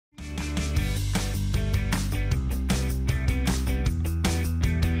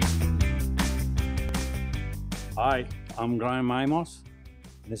Hi, I'm Graham Amos.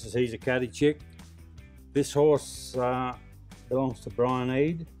 This is Hesa Catty Chic. This horse belongs to Brian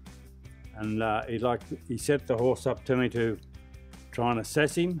Ede, and he set the horse up to me to try and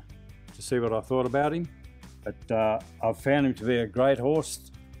assess him, to see what I thought about him. But I've found him to be a great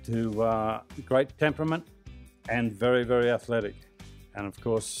horse, great temperament, and very, very athletic. And of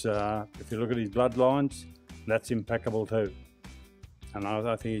course, if you look at his bloodlines, that's impeccable too. And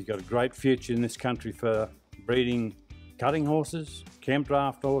I think he's got a great future in this country for breeding cutting horses, camp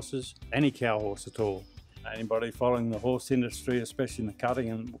draft horses, any cow horse at all. Anybody following the horse industry, especially in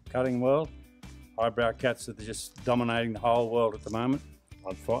the cutting world, highbrow cats are just dominating the whole world at the moment.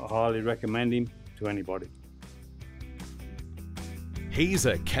 I'd highly recommend him to anybody.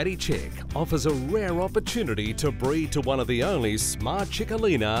 Hesa Catty Chic offers a rare opportunity to breed to one of the only Smart Chic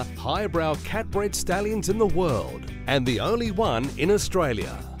Olena highbrow cat-bred stallions in the world, and the only one in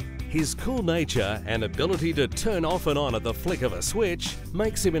Australia. His cool nature and ability to turn off and on at the flick of a switch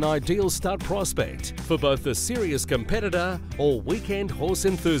makes him an ideal stud prospect for both the serious competitor or weekend horse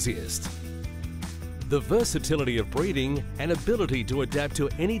enthusiast. The versatility of breeding and ability to adapt to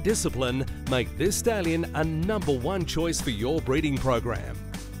any discipline make this stallion a #1 choice for your breeding program.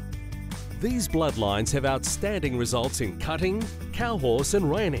 These bloodlines have outstanding results in cutting, cow horse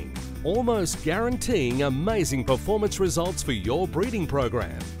and reining, almost guaranteeing amazing performance results for your breeding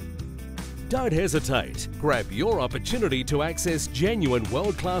program. Don't hesitate. Grab your opportunity to access genuine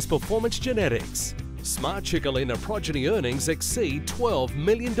world-class performance genetics. Smart Chic Olena progeny earnings exceed $12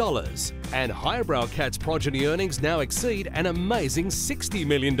 million, and highbrow cats progeny earnings now exceed an amazing $60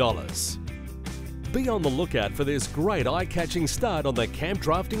 million. Be on the lookout for this great eye-catching stud on the camp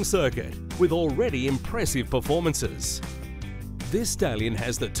drafting circuit with already impressive performances. This stallion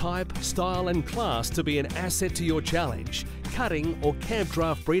has the type, style and class to be an asset to your challenge, cutting or camp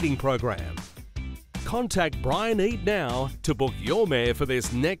draft breeding program. Contact Brian Ede now to book your mare for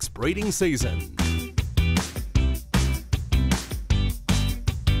this next breeding season.